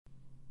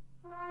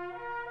I'm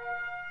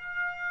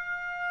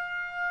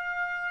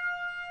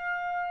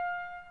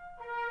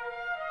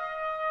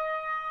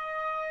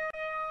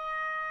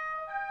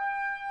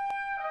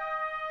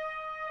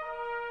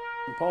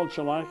Paul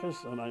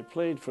Cholakis, and I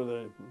played for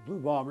the Blue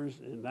Bombers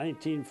in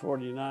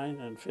 1949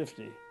 and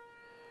 50.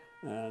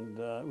 And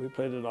we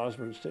played at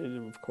Osborne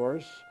Stadium, of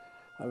course.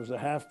 I was a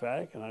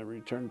halfback, and I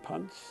returned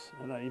punts,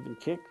 and I even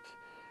kicked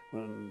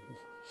when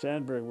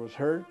Sandberg was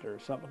hurt or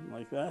something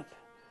like that.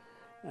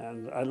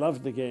 And I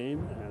loved the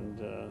game,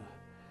 and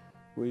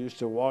we used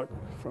to walk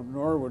from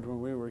Norwood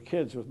when we were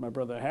kids with my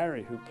brother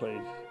Harry, who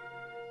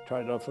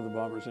tried out for the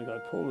Bombers and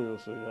got polio,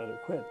 so he had to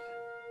quit.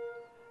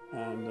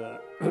 And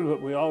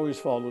but we always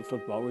followed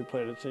football. We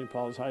played at St.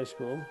 Paul's High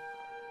School,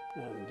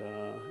 and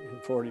in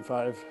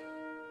 '45,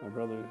 my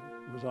brother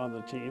was on the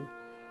team.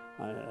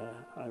 I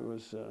had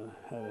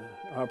an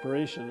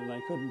operation and I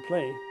couldn't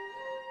play,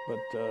 but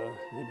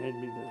they made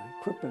me the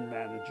equipment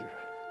manager,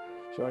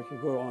 so I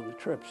could go on the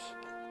trips.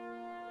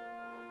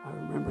 I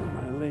remember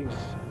my legs,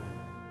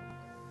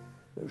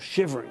 they were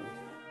shivering.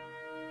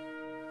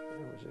 I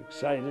was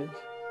excited,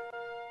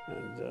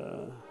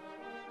 and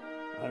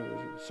I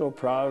was so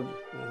proud,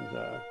 and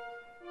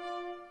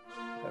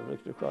I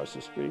looked across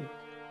the street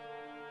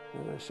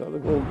and I saw the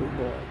Golden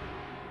Boy,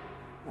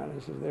 and I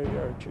said, "There you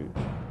are, Chooch."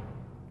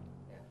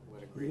 Yeah,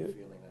 what a great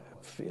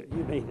feeling that was.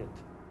 You made it.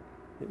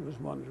 It was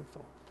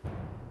wonderful.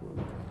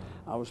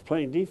 I was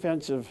playing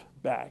defensive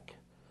back,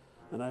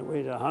 and I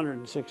weighed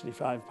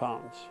 165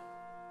 pounds.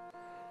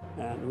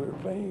 And we were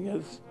playing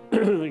against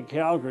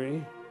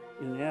Calgary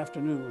in the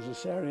afternoon. It was a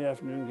Saturday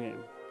afternoon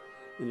game.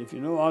 And if you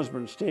know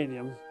Osborne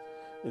Stadium,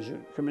 as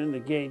you come in the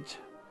gate,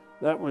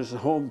 that was the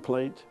home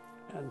plate,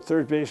 and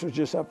third base was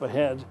just up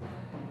ahead.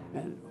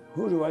 And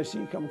who do I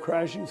see come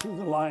crashing through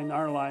the line?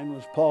 Our line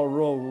was Paul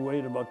Rowe, who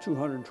weighed about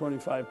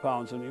 225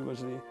 pounds, and he was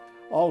the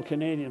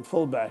all-Canadian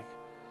fullback.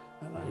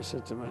 And I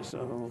said to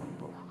myself, "Oh,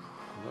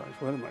 gosh,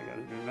 what am I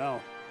going to do now?"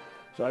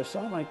 So I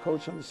saw my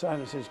coach on the side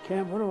and says,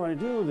 "Cam, what do I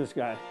do with this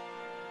guy?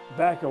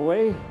 Back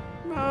away?"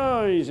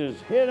 "No," he says,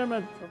 "hit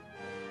him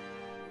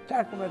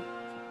tackle him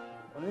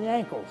at the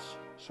ankles."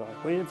 So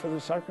I waited for the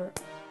sucker,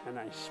 and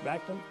I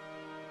smacked him,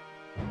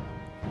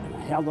 and I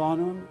held on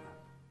to him.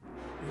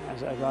 And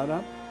as I got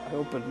up, I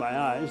opened my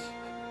eyes,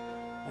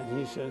 and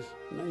he says,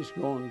 "Nice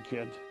going,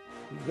 kid.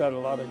 You've got a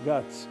lot of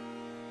guts."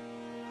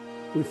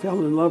 We fell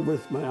in love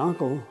with my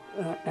uncle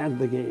and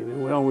the game,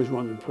 and we always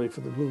wanted to play for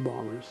the Blue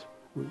Bombers.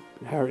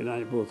 Harry and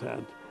I both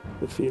had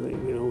the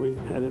feeling, we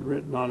had it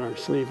written on our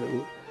sleeve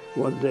that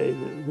one day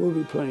that we'll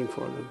be playing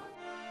for them.